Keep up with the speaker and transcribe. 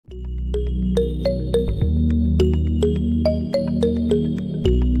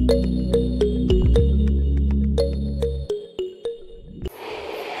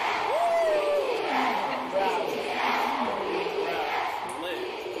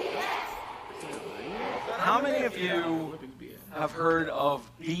how many of you have heard of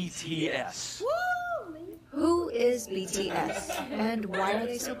BTS? Who is BTS and why are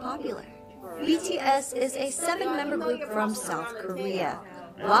they so popular? BTS is a 7-member group from South Korea.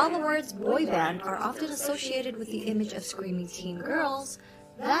 While the words boy band are often associated with the image of screaming teen girls,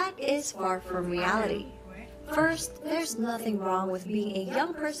 that is far from reality. First, there's nothing wrong with being a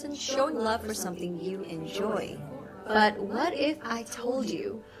young person showing love for something you enjoy. But what if I told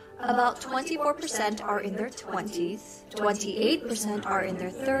you about 24% are in their 20s, 28% are in their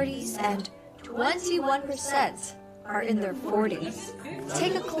 30s, and 21% are in their 40s.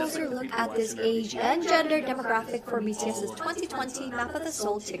 Take a closer look at this age and gender demographic for BTS's 2020 Map of the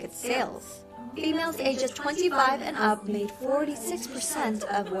Soul ticket sales. Females ages 25 and up made 46%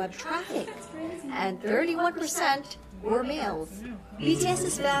 of web traffic, and 31% were males.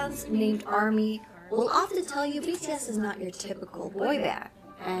 BTS's fans, named ARMY, will often tell you BTS is not your typical boy band.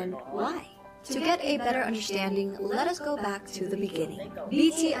 And why? To get a better understanding, let us go back to the beginning.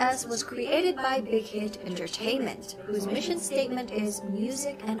 BTS was created by Big Hit Entertainment, whose mission statement is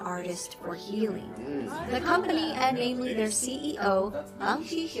music and artists for healing. The company, and namely their CEO, Bang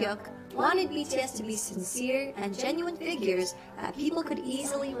Ji-hyuk, wanted BTS to be sincere and genuine figures that people could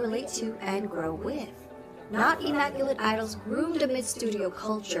easily relate to and grow with. Not immaculate idols groomed amid studio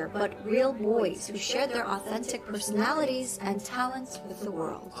culture, but real boys who shared their authentic personalities and talents with the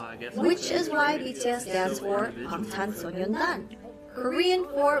world. Which is why BTS stands for 방탄소년단, Korean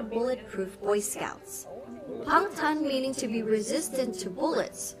for Bulletproof Boy Scouts. Bangtan meaning to be resistant to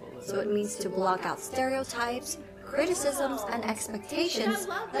bullets, so it means to block out stereotypes, criticisms, and expectations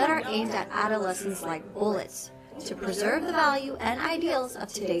that are aimed at adolescents like bullets, to preserve the value and ideals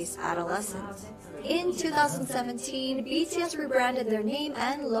of today's adolescents. In 2017, BTS rebranded their name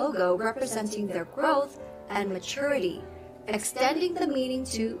and logo representing their growth and maturity, extending the meaning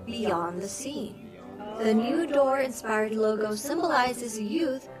to beyond the scene. The new door-inspired logo symbolizes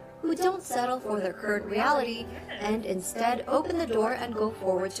youth who don't settle for their current reality and instead open the door and go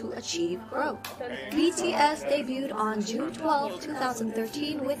forward to achieve growth. BTS debuted on June 12,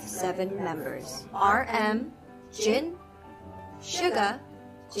 2013 with 7 members: RM, Jin, Suga,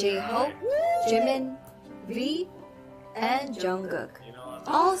 J-Hope, Jimin, V, and Jungkook.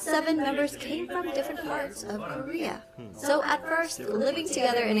 All 7 members came from different parts of Korea. So at first, living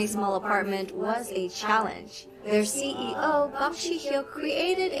together in a small apartment was a challenge. Their CEO, Bang Ji-hyuk,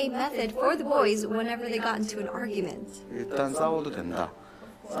 created a method for the boys whenever they got into an argument. 일단 싸워도 된다.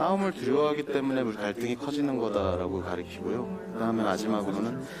 싸움을 두려워하기 때문에 우리 갈등이 커지는 거다라고 가리키고요. 그다음에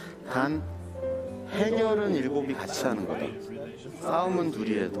마지막으로는 단 해결은 7이 같이 하는 거다. 싸움은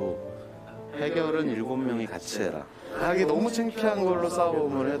둘이 해도 해결은 7명이 같이 해라. 하기 너무 창피한 걸로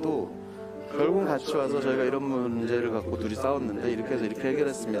싸움을 해도 결국은 같이 와서 저희가 이런 문제를 갖고 둘이 싸웠는데 이렇게 해서 이렇게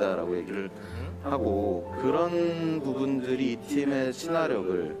해결했습니다라고 얘기를 하고, 그런 부분들이 이 팀의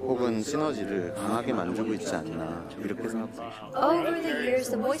친화력을 혹은 시너지를 강하게 만들고 있지 않나 이렇게 생각합니다. Over the years,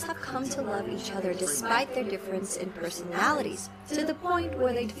 the boys have come to love each other despite their difference in personalities, to the point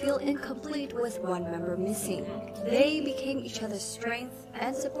where they'd feel incomplete with one member missing. They became each other's strength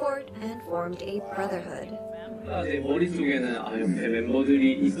and support and formed a brotherhood. 내 머릿속에는 옆에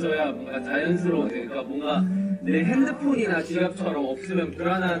멤버들이 있어야 뭔가 자연스러운, 그러니까 뭔가 내 핸드폰이나 지갑처럼 없으면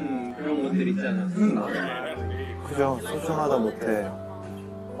불안한 그런 것들 있잖아. 그죠. 소중하다 못해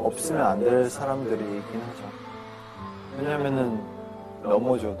없으면 안 될 사람들이긴 하죠. 왜냐면은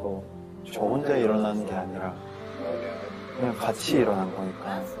넘어져도 저 혼자 일어나는 게 아니라 그냥 같이 일어난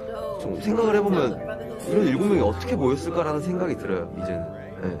거니까. 좀 생각을 해보면 이런 7명이 어떻게 모였을까라는 생각이 들어요, 이제는.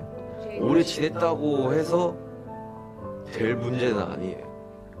 네. 오래 지냈다고 해서 될 문제는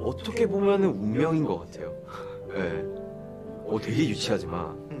아니에요. 어떻게 보면은 운명인 것 같아요. 네. 되게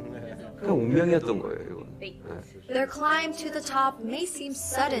유치하지만 그냥 운명이었던 거예요, 이건. 네. Their climb to the top may seem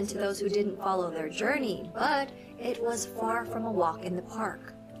sudden to those who didn't follow their journey, but it was far from a walk in the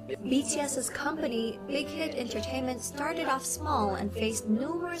park. BTS's company, Big Hit Entertainment, started off small and faced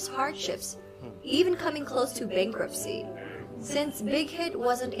numerous hardships, even coming close to bankruptcy. Since Big Hit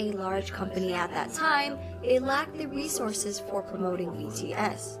wasn't a large company at that time, it lacked the resources for promoting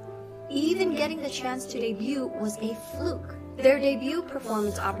BTS. Even getting the chance to debut was a fluke. Their debut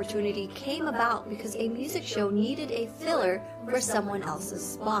performance opportunity came about because a music show needed a filler for someone else's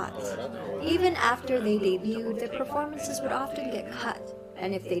spot. Even after they debuted, their performances would often get cut,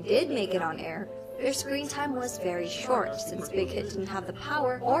 and if they did make it on air, their screen time was very short since Big Hit didn't have the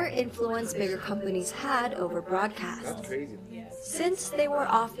power or influence bigger companies had over broadcasts. Since they were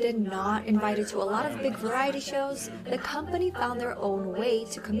often not invited to a lot of big variety shows, the company found their own way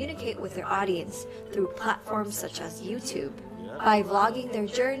to communicate with their audience through platforms such as YouTube. By vlogging their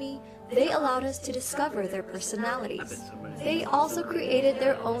journey, They allowed us to discover their personalities. They also created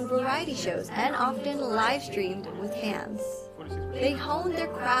their own variety shows and often live streamed with fans. They honed their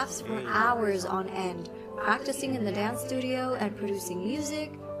crafts for hours on end, practicing in the dance studio and producing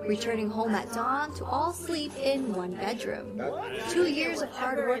music, returning home at dawn to all sleep in one bedroom. 2 years of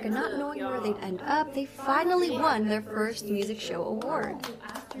hard work and not knowing where they'd end up, they finally won their first music show award.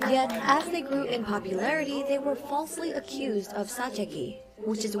 Yet, as they grew in popularity, they were falsely accused of sajegi,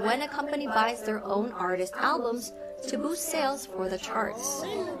 which is when a company buys their own artist albums to boost sales for the charts.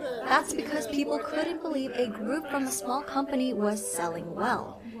 That's because people couldn't believe a group from a small company was selling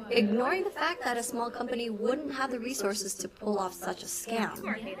well, ignoring the fact that a small company wouldn't have the resources to pull off such a scam.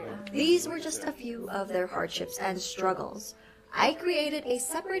 These were just a few of their hardships and struggles. I created a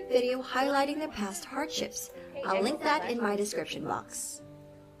separate video highlighting their past hardships. I'll link that in my description box.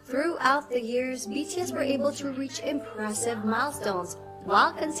 Throughout the years, BTS were able to reach impressive milestones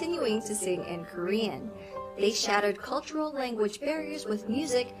while continuing to sing in Korean. They shattered cultural language barriers with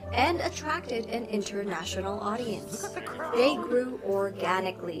music and attracted an international audience. They grew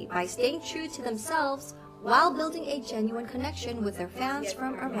organically by staying true to themselves while building a genuine connection with their fans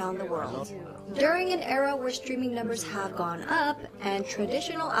from around the world. During an era where streaming numbers have gone up and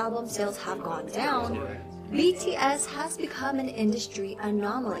traditional album sales have gone down, BTS has become an industry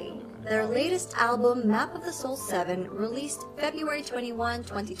anomaly. Their latest album, Map of the Soul 7, released February 21,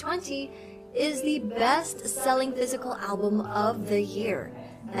 2020, is the best-selling physical album of the year,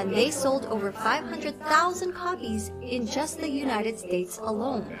 and they sold over 500,000 copies in just the United States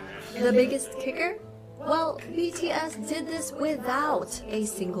alone. The biggest kicker? Well, BTS did this without a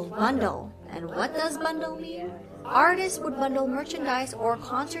single bundle. And what does bundle mean? Artists would bundle merchandise or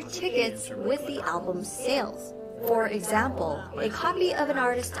concert tickets with the album's sales. For example, a copy of an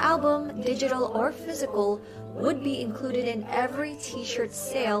artist's album, digital or physical, would be included in every t-shirt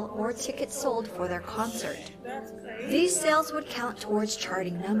sale or ticket sold for their concert. These sales would count towards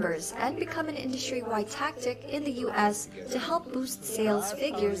charting numbers and become an industry-wide tactic in the US to help boost sales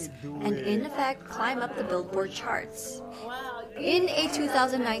figures and in effect climb up the Billboard charts. In a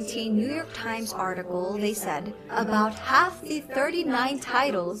 2019 New York Times article, they said about half the 39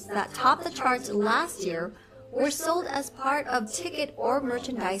 titles that topped the charts last year were sold as part of ticket or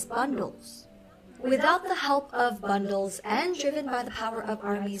merchandise bundles. Without the help of bundles and driven by the power of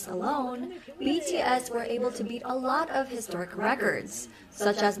ARMYs alone, BTS were able to beat a lot of historic records,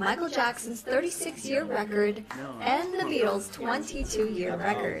 such as Michael Jackson's 36-year record and the Beatles' 22-year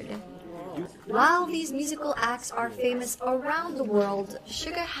record. While these musical acts are famous around the world,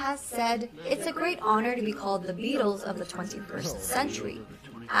 Suga has said it's a great honor to be called the Beatles of the 21st century.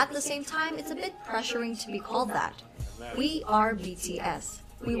 At the same time, it's a bit pressuring to be called that. We are BTS.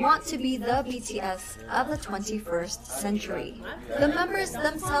 We want to be the BTS of the 21st century. The members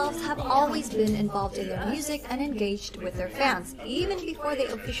themselves have always been involved in their music and engaged with their fans, even before they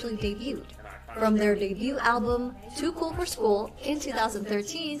officially debuted. From their debut album, Too Cool for School, in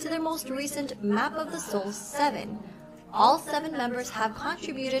 2013 to their most recent Map of the Soul 7. All 7 members have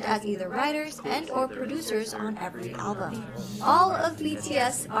contributed as either writers and/or producers on every album. All of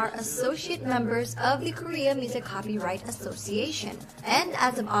BTS are associate members of the Korea Music Copyright Association, and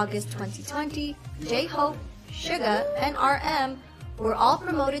as of August 2020, J-Hope, Suga, and RM were all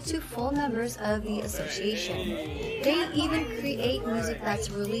promoted to full members of the association. They even create music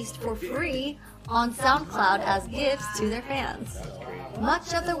that's released for free on SoundCloud as gifts to their fans.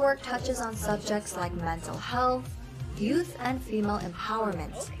 Much of their work touches on subjects like mental health, youth and female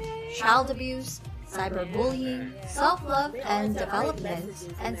empowerment, child abuse, cyberbullying, self-love and development,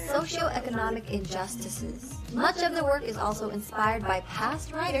 and socio-economic injustices. Much of the work is also inspired by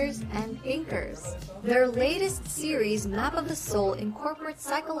past writers and thinkers. Their latest series, Map of the Soul, incorporates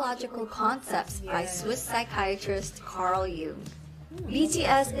psychological concepts by Swiss psychiatrist Carl Jung.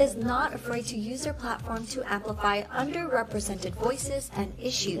 BTS is not afraid to use their platform to amplify underrepresented voices and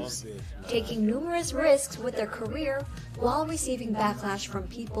issues, taking numerous risks with their career while receiving backlash from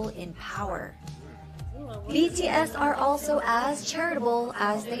people in power. BTS are also as charitable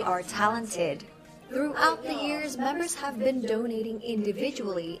as they are talented. Throughout the years, members have been donating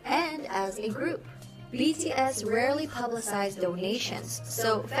individually and as a group. BTS rarely publicize donations,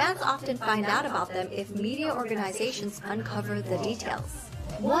 so fans often find out about them if media organizations uncover the details.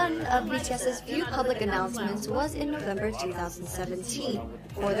 One of BTS's few public announcements was in November 2017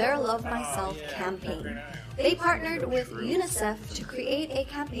 for their Love Myself campaign. They partnered with UNICEF to create a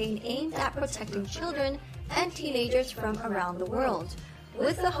campaign aimed at protecting children and teenagers from around the world,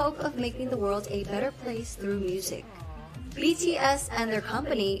 with the hope of making the world a better place through music. BTS and their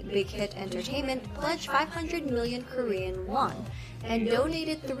company, Big Hit Entertainment, pledged 500 million Korean won and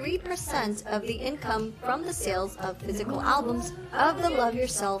donated 3% of the income from the sales of physical albums of the Love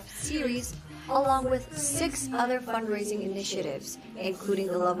Yourself series, along with 6 other fundraising initiatives, including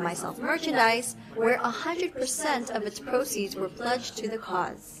the Love Myself merchandise, where 100% of its proceeds were pledged to the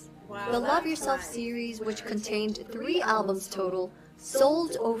cause. The Love Yourself series, which contained 3 albums total,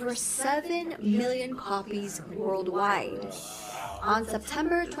 sold over 7 million copies worldwide. On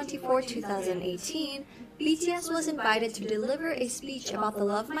September 24, 2018, BTS was invited to deliver a speech about the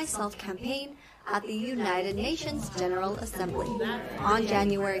Love Myself campaign at the United Nations General Assembly. On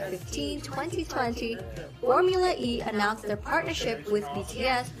January 15, 2020, Formula E announced their partnership with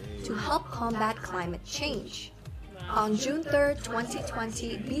BTS to help combat climate change. On June 3,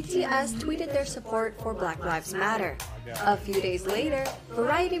 2020, BTS tweeted their support for Black Lives Matter. A few days later,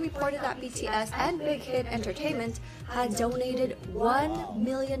 Variety reported that BTS and Big Hit Entertainment had donated $1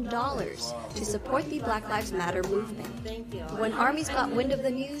 million to support the Black Lives Matter movement. When ARMYs got wind of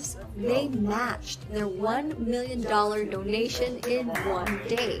the news, they matched their $1 million donation in one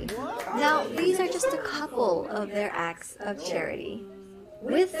day. Now, these are just a couple of their acts of charity.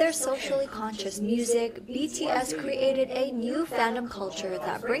 With their socially conscious music, BTS created a new fandom culture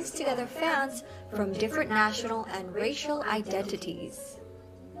that brings together fans from different national and racial identities.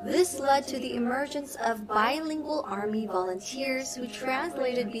 This led to the emergence of bilingual ARMY volunteers who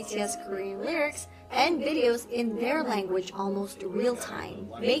translated BTS Korean lyrics and videos in their language almost real time,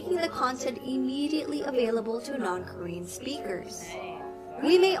 making the content immediately available to non-Korean speakers.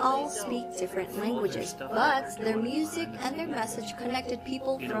 We may all speak different languages, but their music and their message connected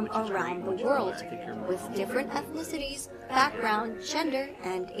people from around the world, with different ethnicities, background, gender,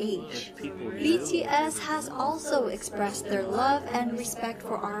 and age. BTS has also expressed their love and respect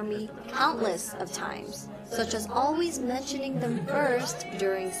for ARMY countless of times, such as always mentioning them first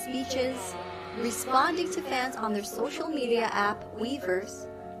during speeches, responding to fans on their social media app Weverse,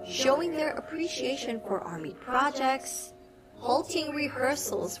 showing their appreciation for ARMY projects, halting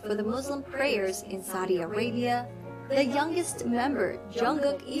rehearsals for the Muslim prayers in Saudi Arabia. The youngest member,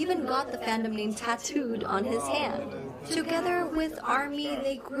 Jungkook, even got the fandom name tattooed on his hand. Together with ARMY,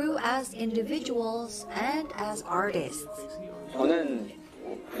 they grew as individuals and as artists. 저는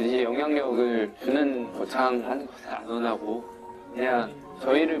굳이 영향력을 주는 거창한 것을 안 원하고 그냥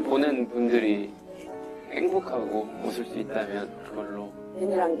저희를 보는 분들이 행복하고 웃을 수 있다면 그걸로.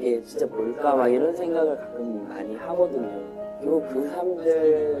 팬이란 게 진짜 뭘까 막 이런 생각을 가끔 많이 하거든요. 그리고 그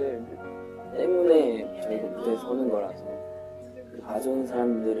사람들 때문에 저희가 무대에 서는 거라서 그 봐주는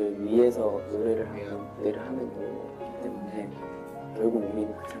사람들을 위해서 노래를 하고 무대를 하는 거기 때문에 결국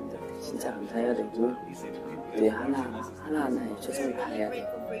우리는 그 사람들한테 진짜 감사해야 되고 무대 하나하나에 최선을 다해야 돼요.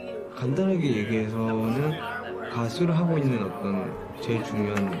 간단하게 얘기해서는 가수를 하고 있는 어떤 제일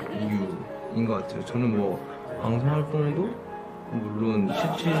중요한 이유인 것 같아요. 저는 뭐 방송 활동도 물론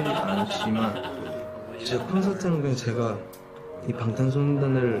쉽지 않지만 제 콘서트는 그냥 제가 이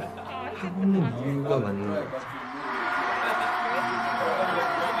방탄소년단을 하고 있는 이유가 맞는 것 같아요.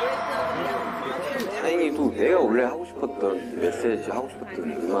 다행히도 내가 원래 하고 싶었던 메시지 하고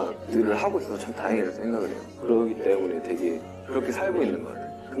싶었던 음악들을 하고 있어서 참 다행이라고 생각을 해요. 그러기 때문에 되게 그렇게 살고 있는 것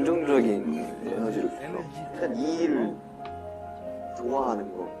같아요. 긍정적인 에너지를 주고 일단 이 일을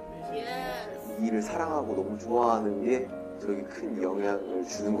좋아하는 거, 이 일을 사랑하고 너무 좋아하는 게 되게 큰 영향을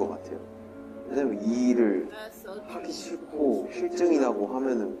주는 것 같아요. 왜냐면 이 일을 하기 싫고 실증이 나고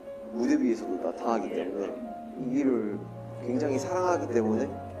하면은 무대 위에서도 나타나기 때문에 이 일을 굉장히 사랑하기 때문에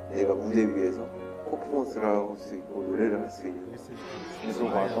내가 무대 위에서 퍼포먼스를 할 수 있고 노래를 할 수 있는 거예요. 계속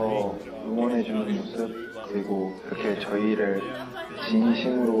와서 응원해주는 모습, 그리고 그렇게 저희를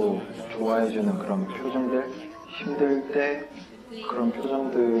진심으로 좋아해주는 그런 표정들, 힘들 때 그런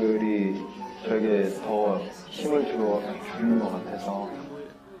표정들이 저에게 더 힘을 주는 것 같아서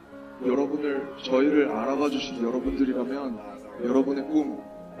저희를 알아봐 주신 여러분들이라면 여러분의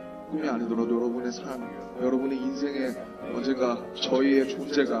꿈이 아니더라도 여러분의 삶, 여러분의 인생에 언젠가 저희의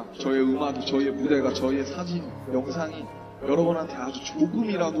존재가, 저희의 음악이, 저희의 무대가, 저희의 사진, 영상이 여러분한테 아주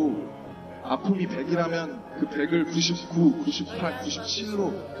조금이라도 아픔이 100이라면 그 100을 99, 98,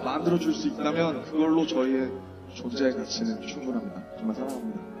 97로 만들어줄 수 있다면 그걸로 저희의 존재의 가치는 충분합니다. 정말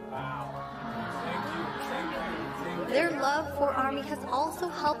사랑합니다. Their love for ARMY has also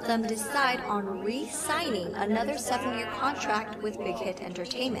helped them decide on re-signing another 7-year contract with Big Hit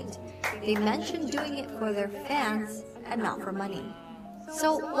Entertainment. They mentioned doing it for their fans and not for money.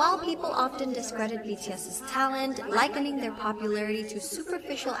 So while people often discredit BTS's talent, likening their popularity to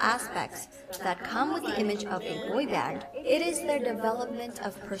superficial aspects that come with the image of a boy band, it is their development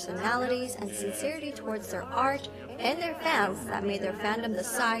of personalities and sincerity towards their art and their fans that made their fandom the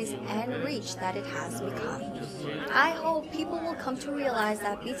size and reach that it has become. I hope people will come to realize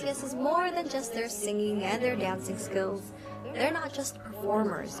that BTS is more than just their singing and their dancing skills. They're not just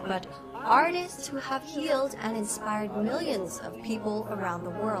performers, but artists who have healed and inspired millions of people around the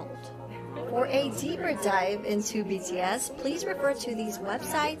world. For a deeper dive into BTS, please refer to these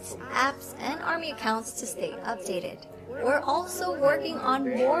websites, apps, and ARMY accounts to stay updated. We're also working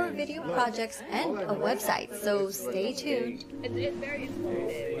on more video projects and a website, so stay tuned. It's very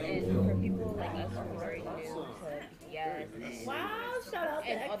informative, and for people like us who are very new to BTS and, Wow, shout out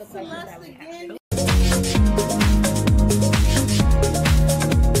to all the questions that we have.